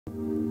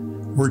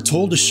We're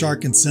told a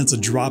shark can sense a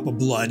drop of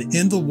blood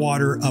in the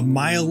water a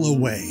mile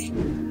away.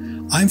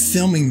 I'm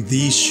filming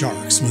these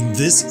sharks when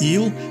this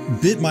eel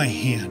bit my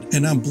hand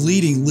and I'm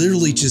bleeding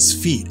literally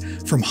just feet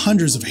from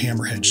hundreds of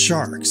hammerhead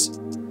sharks.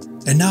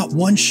 And not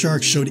one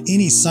shark showed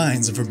any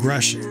signs of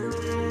aggression.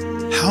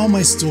 How am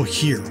I still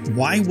here?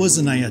 Why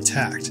wasn't I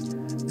attacked?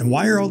 And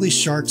why are all these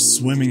sharks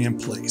swimming in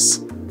place?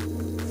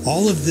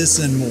 All of this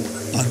and more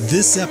on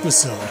this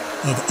episode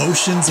of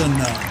Oceans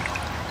Unknown.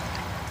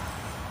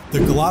 The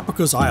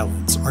Galapagos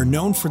Islands are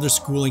known for their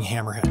schooling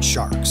hammerhead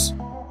sharks.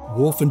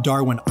 Wolf and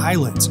Darwin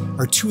Islands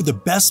are two of the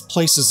best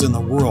places in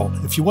the world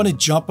if you want to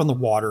jump on the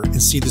water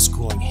and see the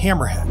schooling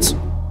hammerheads.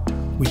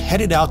 We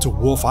headed out to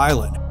Wolf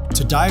Island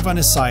to dive on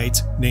a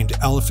site named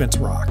Elephant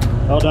Rock.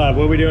 Hold on,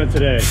 what are we doing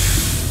today?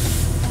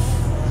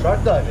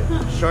 Shark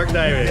diving. Shark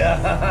diving.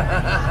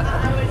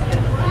 Yeah.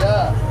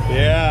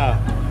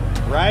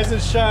 Yeah. Rise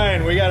and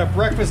shine. We got a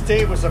breakfast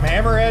date with some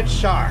hammerhead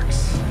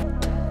sharks.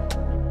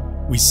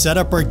 We set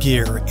up our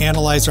gear,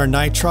 analyzed our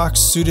nitrox,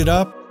 suited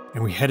up,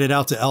 and we headed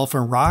out to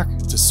Elephant Rock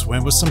to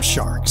swim with some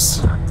sharks.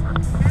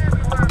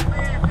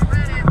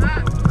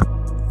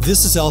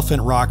 This is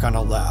Elephant Rock on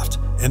the left,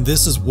 and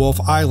this is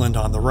Wolf Island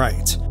on the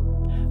right.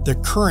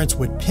 The currents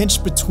would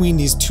pinch between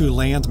these two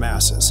land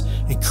masses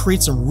and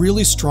create some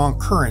really strong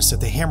currents that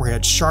the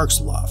hammerhead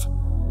sharks love.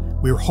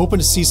 We were hoping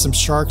to see some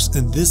sharks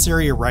in this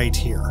area right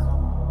here.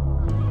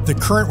 The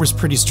current was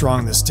pretty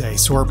strong this day,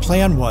 so our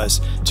plan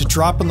was to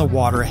drop in the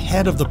water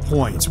ahead of the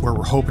point where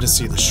we're hoping to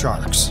see the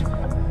sharks.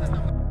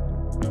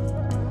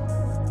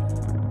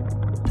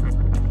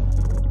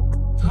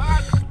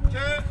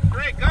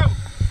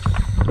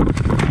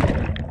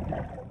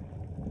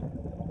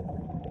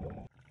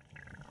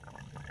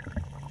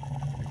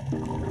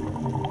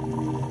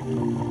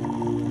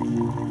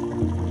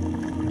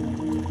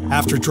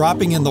 After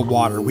dropping in the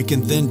water, we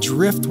can then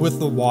drift with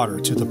the water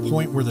to the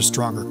point where the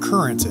stronger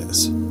current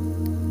is.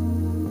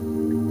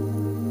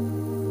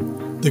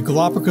 The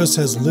Galapagos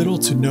has little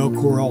to no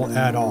coral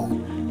at all.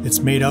 It's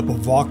made up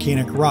of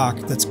volcanic rock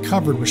that's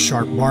covered with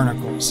sharp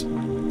barnacles.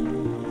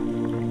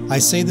 I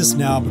say this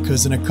now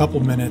because in a couple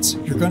minutes,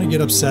 you're going to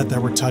get upset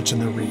that we're touching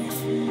the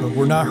reef, but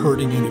we're not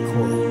hurting any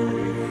coral.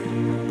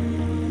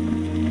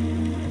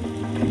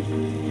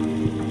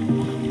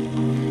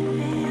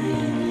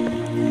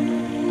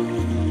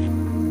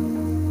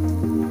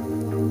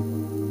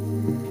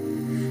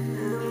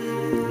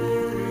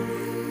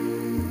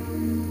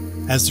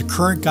 As the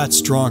current got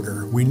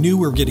stronger, we knew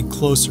we were getting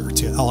closer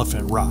to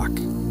Elephant Rock.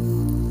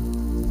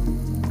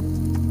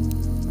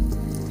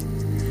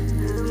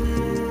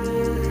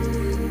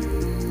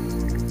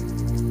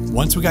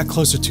 Once we got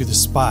closer to the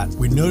spot,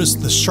 we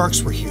noticed the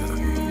sharks were here.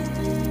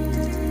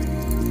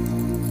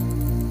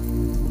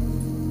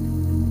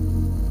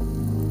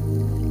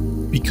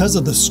 Because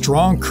of the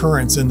strong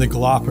currents in the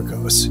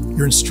Galapagos,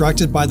 you're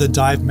instructed by the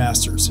dive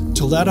masters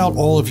to let out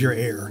all of your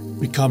air,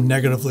 become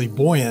negatively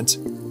buoyant,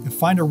 and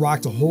find a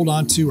rock to hold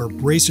onto or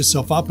brace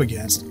yourself up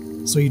against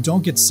so you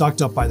don't get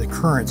sucked up by the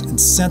current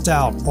and sent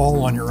out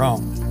all on your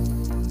own.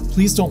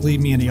 Please don't leave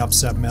me any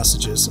upset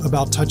messages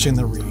about touching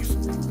the reef.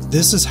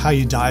 This is how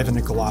you dive in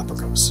the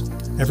Galapagos.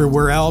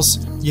 Everywhere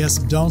else, yes,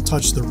 don't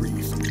touch the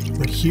reef.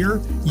 But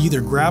here, you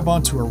either grab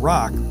onto a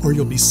rock or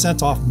you'll be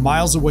sent off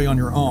miles away on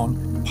your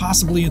own,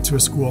 possibly into a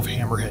school of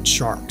hammerhead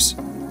sharks.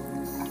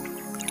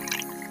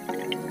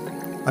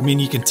 I mean,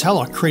 you can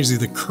tell how crazy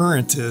the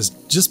current is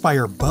just by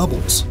our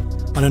bubbles.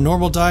 On a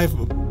normal dive,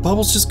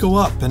 bubbles just go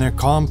up in a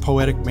calm,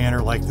 poetic manner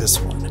like this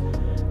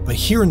one. But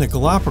here in the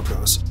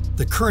Galapagos,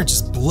 the current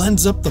just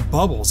blends up the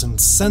bubbles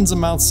and sends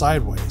them out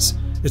sideways.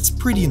 It's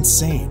pretty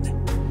insane.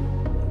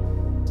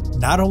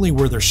 Not only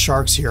were there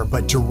sharks here,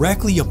 but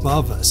directly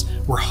above us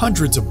were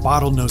hundreds of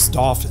bottlenose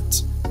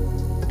dolphins.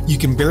 You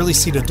can barely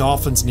see the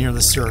dolphins near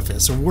the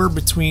surface, and we're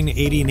between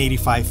 80 and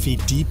 85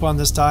 feet deep on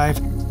this dive.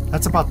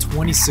 That's about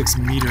 26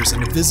 meters,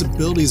 and the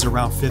visibility is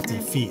around 50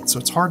 feet, so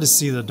it's hard to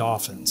see the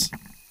dolphins.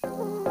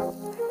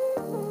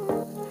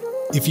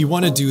 If you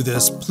want to do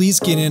this, please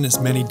get in as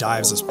many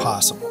dives as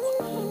possible.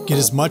 Get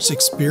as much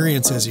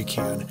experience as you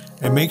can,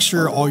 and make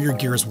sure all your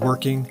gear is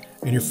working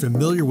and you're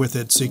familiar with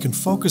it so you can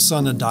focus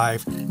on the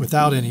dive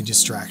without any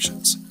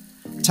distractions.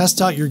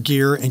 Test out your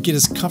gear and get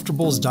as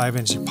comfortable as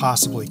diving as you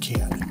possibly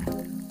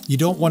can. You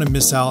don't want to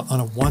miss out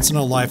on a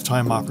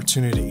once-in-a-lifetime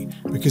opportunity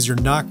because you're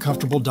not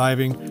comfortable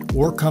diving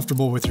or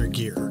comfortable with your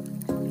gear.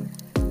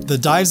 The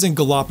dives in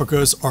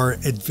Galapagos are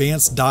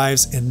advanced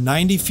dives in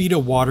 90 feet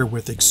of water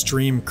with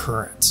extreme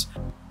currents.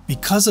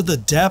 Because of the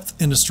depth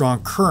and the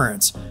strong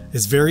currents,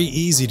 it's very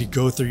easy to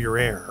go through your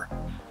air.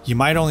 You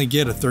might only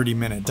get a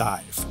 30-minute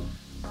dive.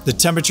 The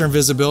temperature and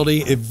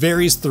visibility, it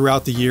varies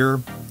throughout the year.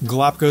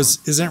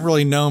 Galapagos isn't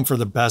really known for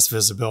the best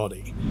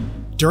visibility.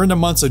 During the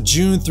months of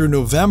June through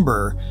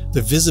November,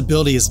 the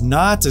visibility is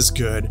not as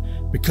good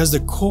because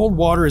the cold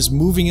water is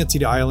moving into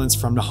the islands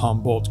from the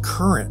Humboldt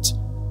Current.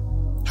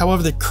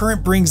 However, the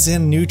current brings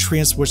in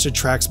nutrients which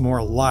attracts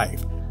more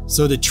life,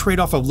 so the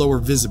trade-off of lower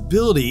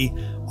visibility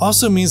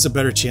also means a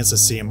better chance of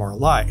seeing more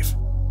life.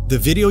 The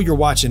video you're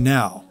watching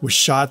now was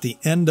shot at the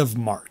end of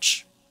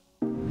March.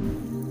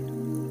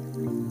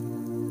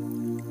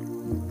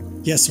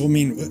 Yeah, so I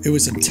mean, it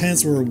was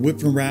intense. We were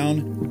whipping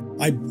around.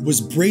 I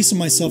was bracing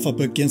myself up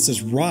against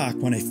this rock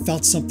when I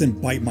felt something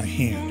bite my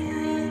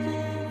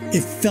hand.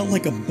 It felt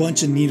like a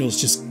bunch of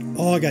needles just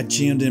all got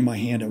jammed in my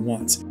hand at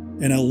once.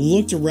 And I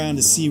looked around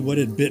to see what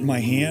had bit my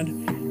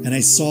hand, and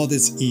I saw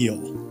this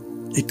eel.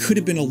 It could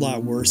have been a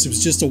lot worse. It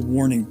was just a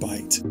warning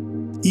bite.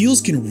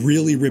 Eels can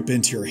really rip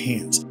into your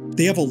hands.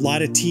 They have a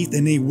lot of teeth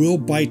and they will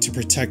bite to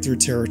protect their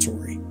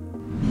territory.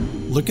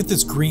 Look at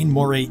this green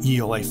Morey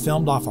eel I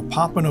filmed off of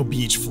Pompano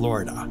Beach,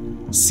 Florida.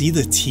 See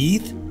the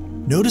teeth?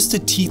 Notice the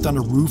teeth on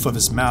the roof of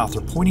his mouth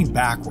are pointing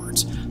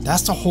backwards.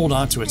 That's to hold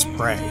on to its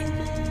prey.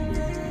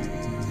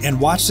 And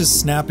watch this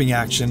snapping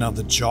action of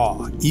the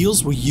jaw.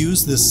 Eels will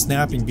use this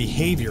snapping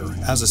behavior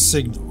as a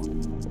signal.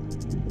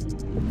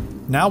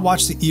 Now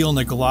watch the eel in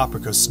the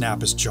Galapagos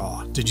snap his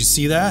jaw. Did you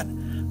see that?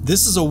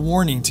 This is a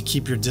warning to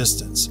keep your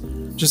distance.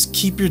 Just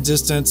keep your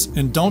distance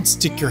and don't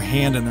stick your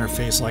hand in their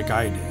face like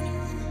I did.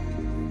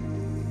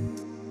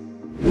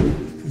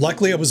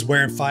 Luckily, I was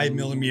wearing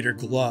 5mm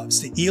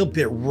gloves. The eel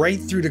bit right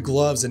through the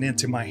gloves and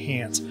into my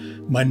hands.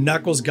 My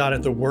knuckles got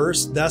it the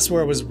worst. That's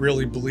where I was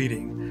really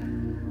bleeding.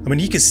 I mean,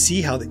 you could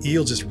see how the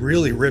eel just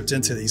really ripped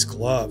into these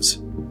gloves.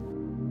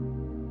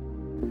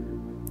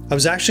 I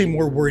was actually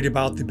more worried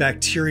about the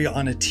bacteria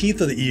on the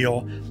teeth of the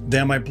eel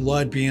than my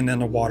blood being in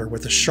the water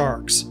with the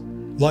sharks.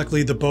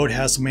 Luckily, the boat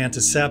has some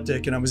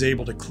antiseptic and I was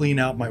able to clean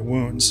out my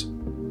wounds.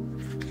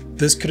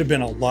 This could have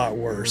been a lot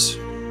worse.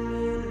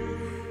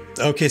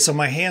 Okay, so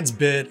my hand's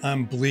bit,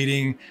 I'm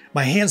bleeding,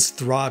 my hand's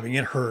throbbing,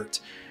 it hurt.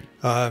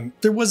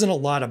 There wasn't a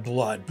lot of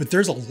blood, but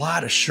there's a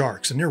lot of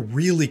sharks and they're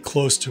really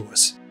close to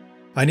us.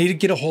 I need to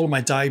get a hold of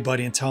my dive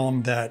buddy and tell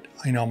him that,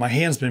 my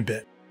hand's been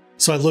bit.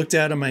 So I looked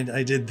at him,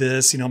 I did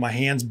this, my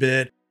hand's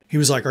bit. He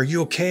was like, "Are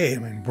you okay?" I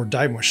mean, we're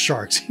diving with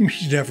sharks, you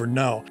never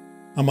know.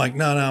 I'm like,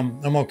 no,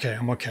 I'm okay,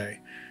 I'm okay.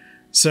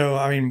 So,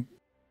 I mean,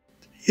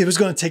 it was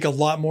gonna take a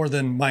lot more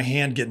than my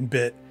hand getting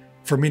bit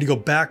for me to go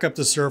back up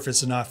the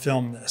surface and not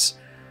film this.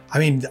 I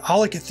mean,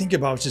 all I could think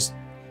about was just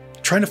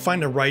trying to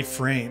find the right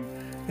frame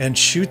and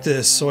shoot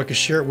this so I could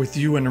share it with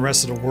you and the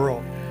rest of the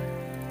world.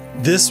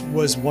 This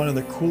was one of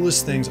the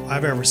coolest things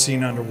I've ever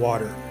seen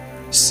underwater.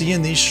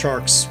 Seeing these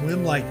sharks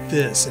swim like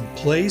this in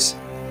place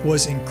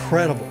was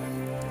incredible.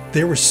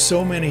 There were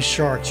so many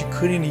sharks, you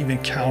couldn't even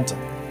count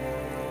them.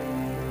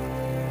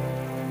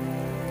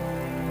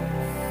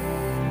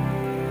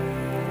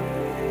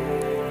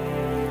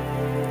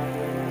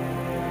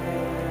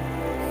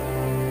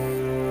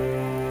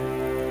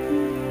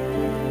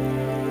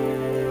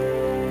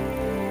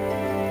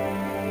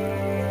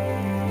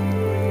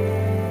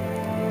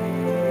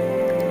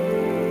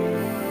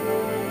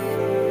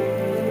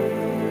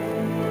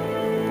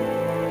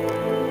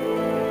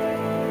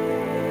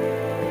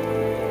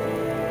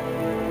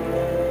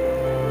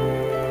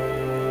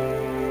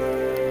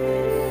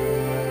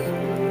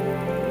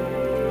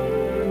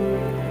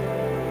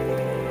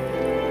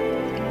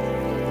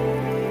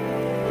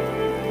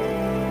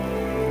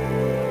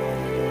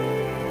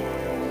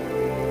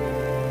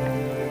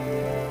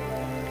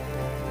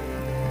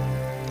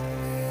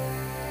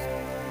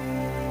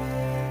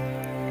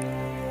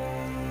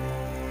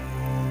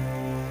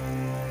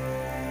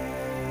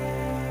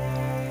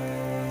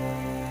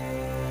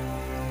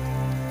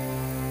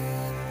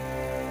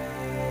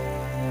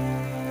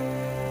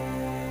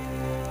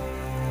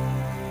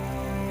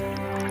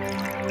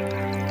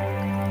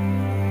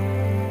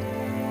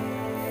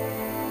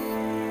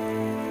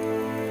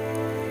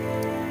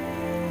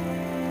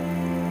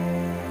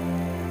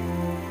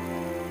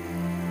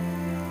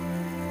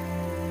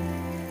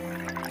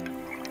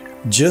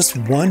 Just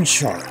one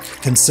shark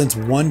can sense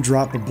one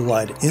drop of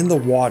blood in the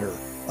water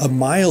a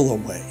mile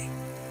away,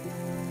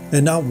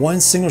 and not one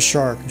single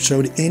shark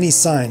showed any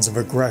signs of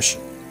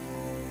aggression.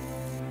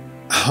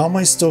 How am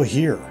I still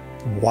here?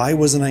 Why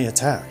wasn't I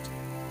attacked?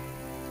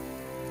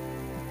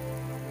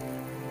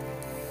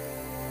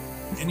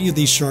 Any of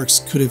these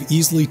sharks could have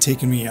easily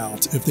taken me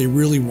out if they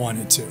really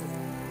wanted to.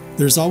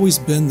 There's always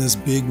been this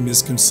big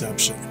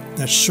misconception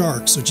that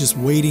sharks are just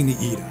waiting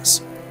to eat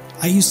us.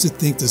 I used to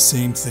think the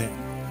same thing.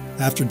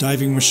 After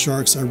diving with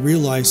sharks, I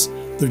realized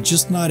they're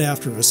just not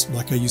after us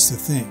like I used to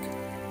think.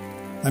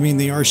 I mean,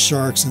 they are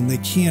sharks and they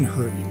can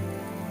hurt you.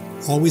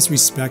 Always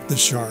respect the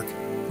shark,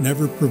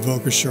 never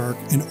provoke a shark,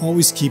 and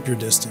always keep your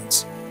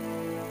distance.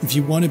 If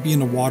you want to be in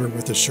the water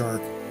with a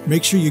shark,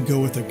 make sure you go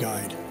with a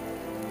guide.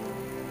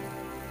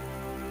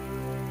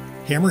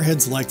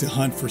 Hammerheads like to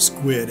hunt for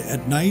squid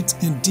at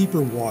night in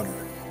deeper water.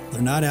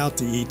 They're not out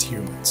to eat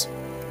humans.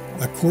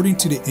 According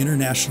to the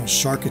International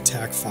Shark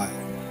Attack File,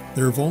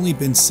 there have only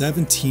been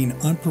 17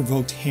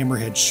 unprovoked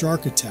hammerhead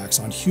shark attacks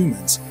on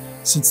humans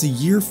since the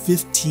year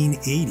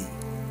 1580,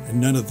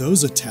 and none of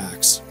those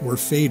attacks were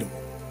fatal.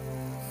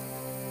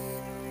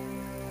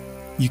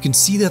 You can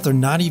see that they're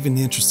not even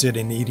interested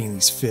in eating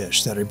these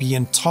fish that are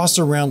being tossed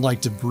around like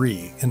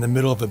debris in the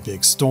middle of a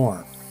big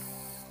storm.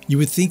 You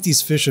would think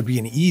these fish would be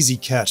an easy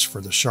catch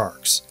for the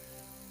sharks.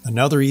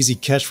 Another easy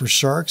catch for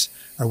sharks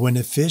are when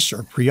the fish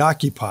are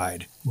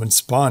preoccupied when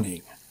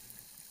spawning.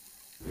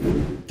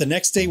 The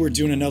next day we're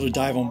doing another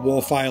dive on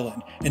Wolf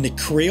Island, and the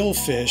Creole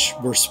fish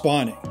were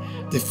spawning.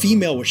 The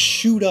female would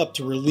shoot up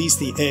to release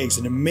the eggs,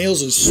 and the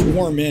males would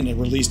swarm in and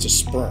release the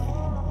sperm.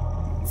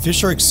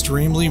 Fish are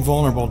extremely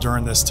vulnerable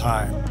during this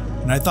time,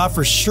 and I thought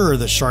for sure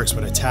the sharks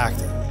would attack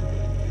them.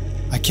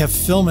 I kept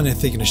filming and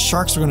thinking the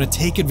sharks were going to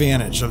take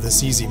advantage of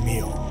this easy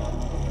meal,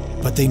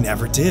 but they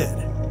never did.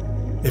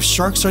 If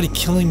sharks started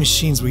killing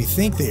machines we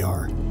think they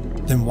are,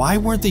 then why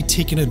weren't they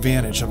taking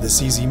advantage of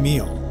this easy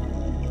meal?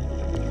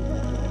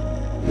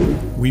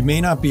 We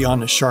may not be on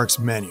the sharks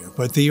menu,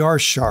 but they are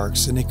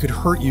sharks and they could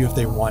hurt you if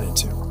they wanted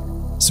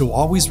to. So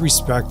always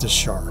respect a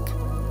shark.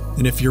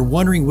 And if you're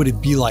wondering what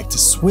it'd be like to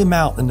swim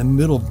out in the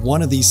middle of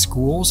one of these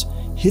schools,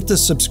 hit the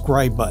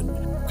subscribe button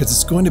because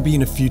it's going to be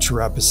in a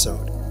future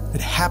episode. It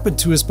happened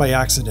to us by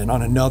accident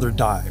on another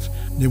dive.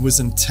 It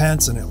was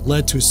intense and it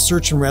led to a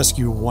search and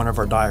rescue of one of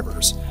our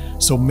divers.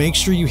 So make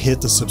sure you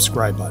hit the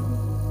subscribe button.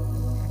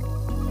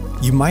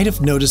 You might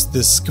have noticed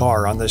this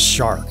scar on this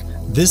shark.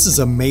 This is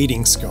a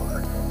mating scar.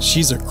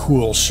 She's a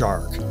cool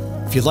shark.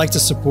 If you'd like to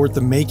support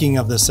the making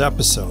of this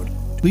episode,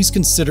 please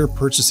consider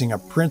purchasing a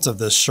print of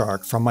this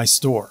shark from my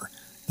store.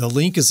 The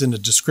link is in the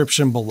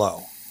description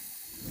below.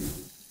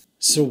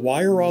 So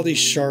why are all these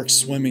sharks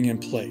swimming in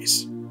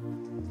place?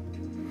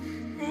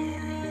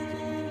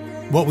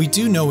 What we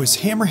do know is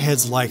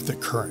hammerheads like the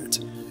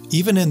current.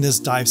 Even in this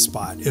dive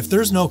spot, if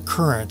there's no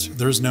current,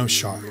 there's no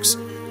sharks.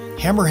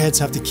 Hammerheads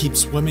have to keep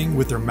swimming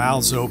with their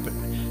mouths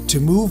open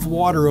to move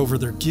water over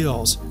their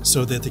gills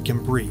so that they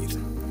can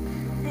breathe.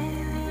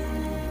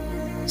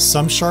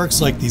 Some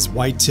sharks, like these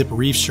white-tip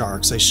reef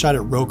sharks I shot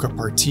at Roca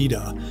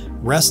Partida,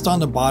 rest on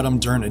the bottom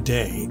during the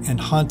day and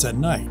hunt at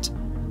night.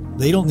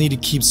 They don't need to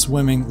keep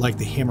swimming like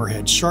the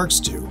hammerhead sharks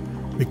do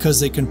because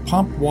they can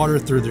pump water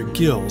through their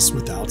gills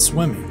without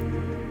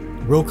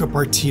swimming. Roca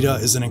Partida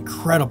is an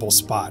incredible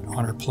spot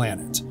on our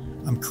planet.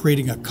 I'm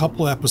creating a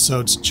couple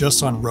episodes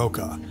just on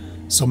Roca,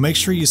 so make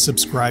sure you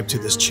subscribe to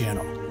this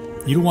channel.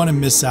 You don't want to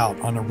miss out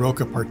on the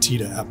Roca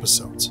Partida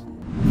episodes.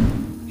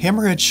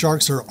 Hammerhead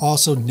sharks are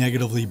also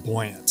negatively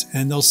buoyant,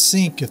 and they'll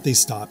sink if they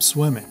stop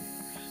swimming.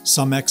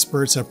 Some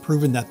experts have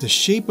proven that the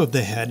shape of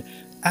the head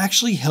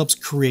actually helps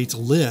create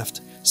lift,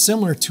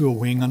 similar to a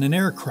wing on an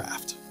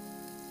aircraft.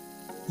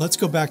 Let's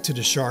go back to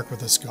the shark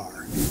with a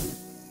scar.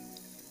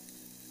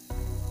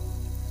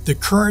 The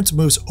current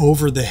moves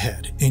over the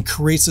head and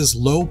creates this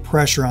low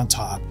pressure on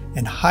top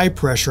and high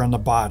pressure on the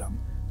bottom,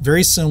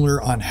 very similar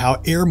on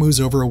how air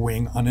moves over a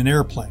wing on an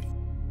airplane.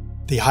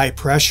 The high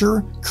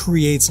pressure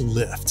creates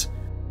lift,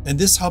 and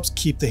this helps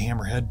keep the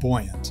hammerhead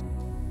buoyant.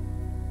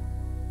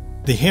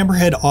 The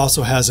hammerhead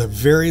also has a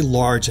very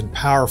large and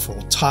powerful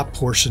top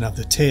portion of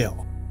the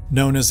tail,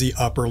 known as the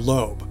upper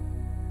lobe.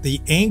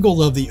 The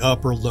angle of the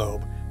upper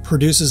lobe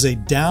produces a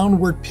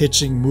downward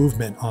pitching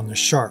movement on the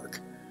shark.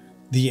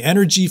 The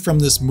energy from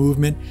this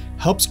movement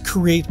helps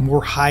create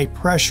more high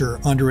pressure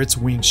under its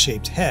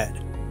wing-shaped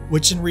head,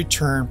 which in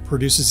return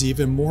produces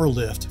even more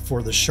lift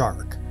for the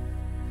shark.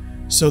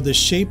 So the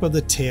shape of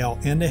the tail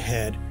and the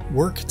head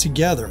work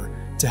together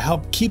to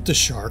help keep the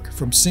shark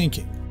from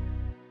sinking.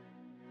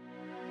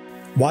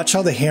 Watch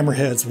how the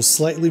hammerheads will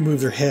slightly move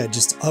their head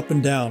just up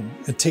and down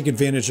and take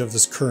advantage of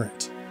this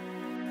current.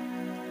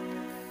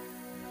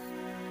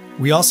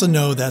 We also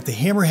know that the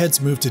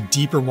hammerheads move to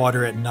deeper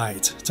water at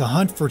night to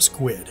hunt for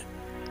squid.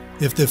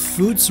 If the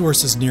food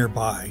source is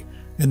nearby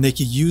and they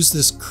could use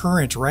this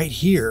current right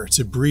here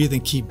to breathe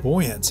and keep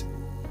buoyant,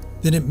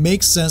 then it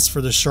makes sense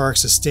for the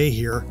sharks to stay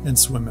here and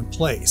swim in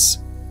place.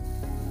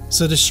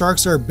 So the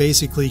sharks are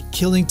basically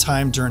killing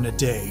time during the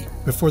day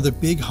before the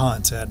big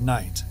hunt at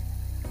night.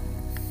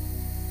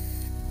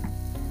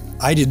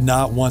 I did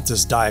not want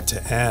this dive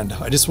to end.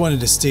 I just wanted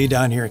to stay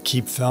down here and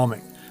keep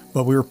filming,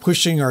 but we were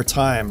pushing our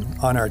time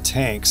on our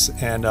tanks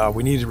and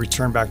we needed to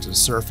return back to the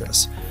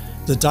surface.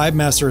 The dive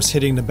master is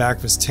hitting the back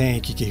of his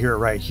tank. You can hear it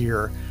right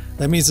here.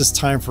 That means it's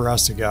time for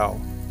us to go.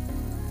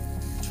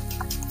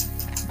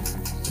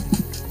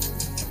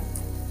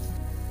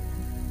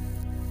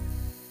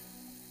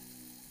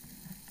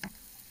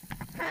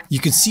 You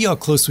can see how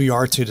close we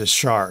are to the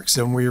sharks,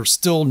 and we're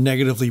still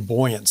negatively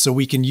buoyant, so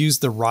we can use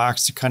the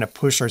rocks to kind of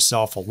push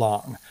ourselves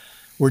along.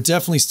 We're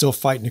definitely still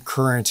fighting the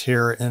current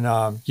here, and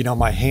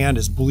my hand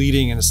is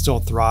bleeding and it's still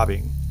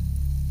throbbing.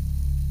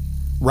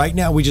 Right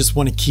now, we just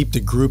want to keep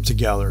the group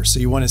together, so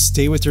you want to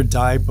stay with your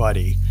dive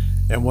buddy,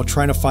 and we're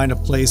trying to find a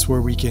place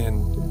where we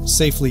can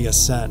safely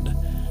ascend.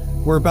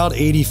 We're about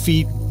 80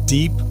 feet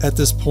deep at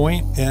this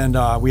point, and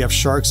we have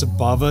sharks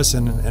above us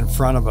and in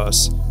front of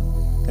us.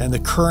 And the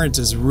current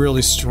is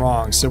really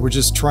strong, so we're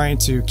just trying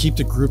to keep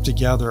the group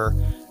together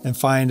and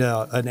find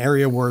an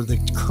area where the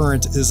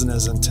current isn't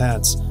as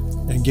intense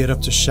and get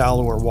up to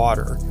shallower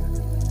water.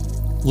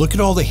 Look at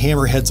all the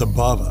hammerheads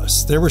above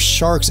us. There were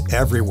sharks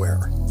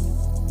everywhere.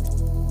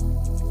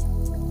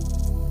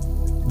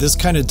 This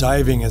kind of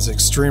diving is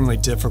extremely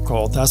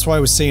difficult. That's why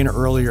I was saying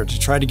earlier to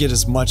try to get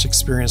as much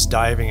experience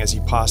diving as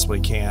you possibly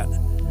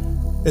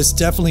can. It's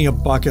definitely a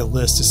bucket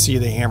list to see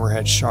the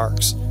hammerhead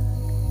sharks.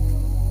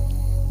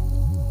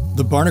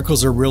 The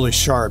barnacles are really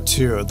sharp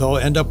too. They'll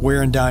end up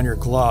wearing down your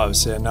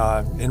gloves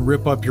and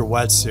rip up your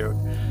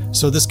wetsuit.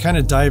 So this kind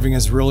of diving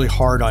is really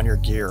hard on your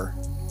gear.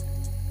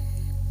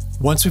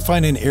 Once we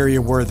find an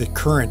area where the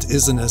current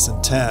isn't as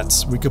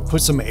intense, we could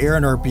put some air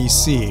in our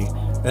BC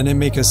and then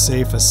make a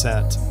safe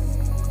ascent.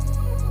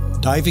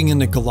 Diving in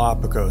the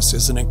Galapagos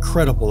is an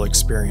incredible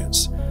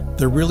experience.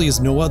 There really is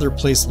no other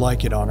place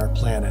like it on our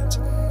planet.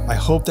 I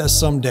hope that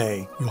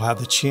someday you'll have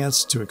the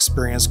chance to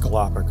experience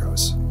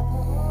Galapagos.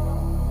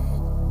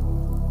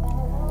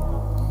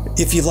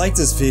 If you like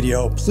this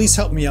video, please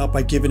help me out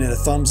by giving it a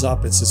thumbs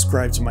up and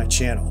subscribe to my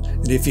channel.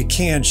 And if you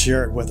can,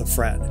 share it with a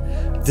friend.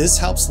 This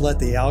helps let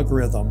the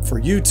algorithm for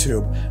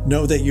YouTube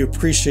know that you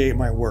appreciate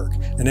my work.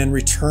 And in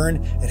return,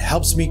 it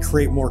helps me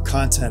create more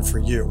content for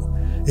you.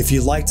 If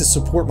you'd like to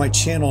support my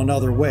channel in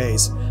other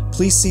ways,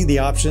 please see the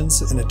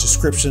options in the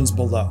descriptions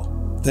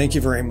below. Thank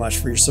you very much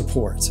for your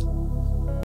support.